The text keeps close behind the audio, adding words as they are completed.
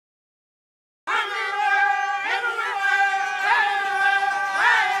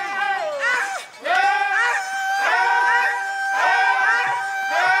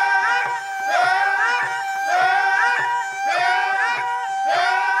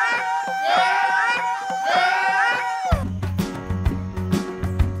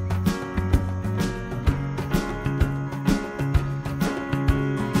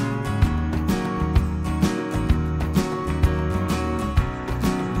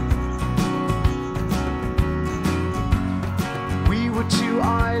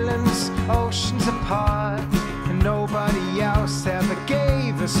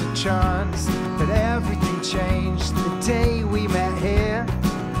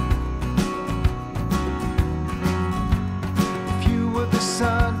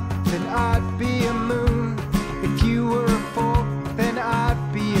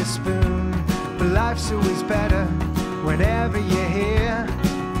whenever you're here.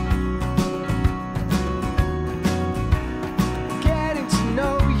 Getting to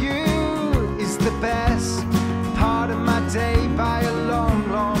know you is the best part of my day by a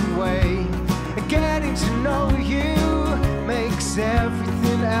long, long way. Getting to know you makes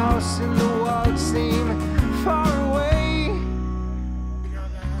everything else in the world seem far away.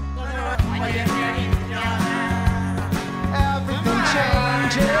 Everything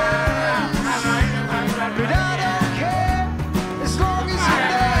changes, but I don't care. As long as you're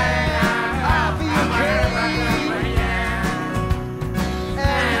there, I'll be okay.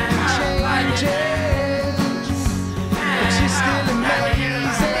 Everything changes, but you're still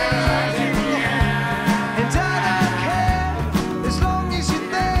amazing. And I don't care. As long as you're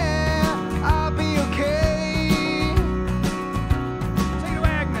there, I'll be okay. Take it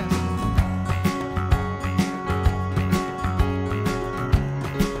away, Agnes.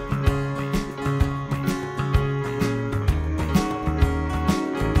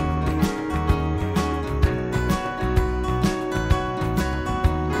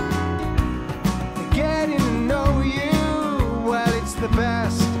 Getting to know you, well, it's the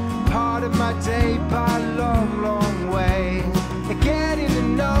best part of my day by a long, long way. Getting to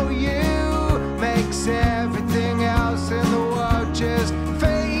know you makes everything else in the world just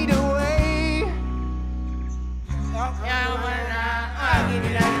fade away.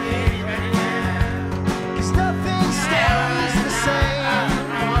 'Cause nothing stays the same.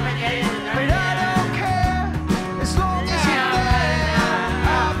 But I don't care, as long as you're there,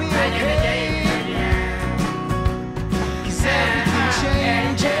 I'll be okay. 'Cause everything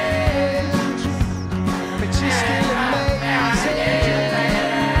changes, but you're still amazing.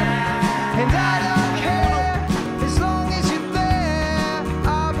 And I don't care, as long as you're there,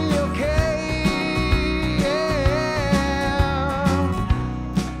 I'll be okay. Yeah.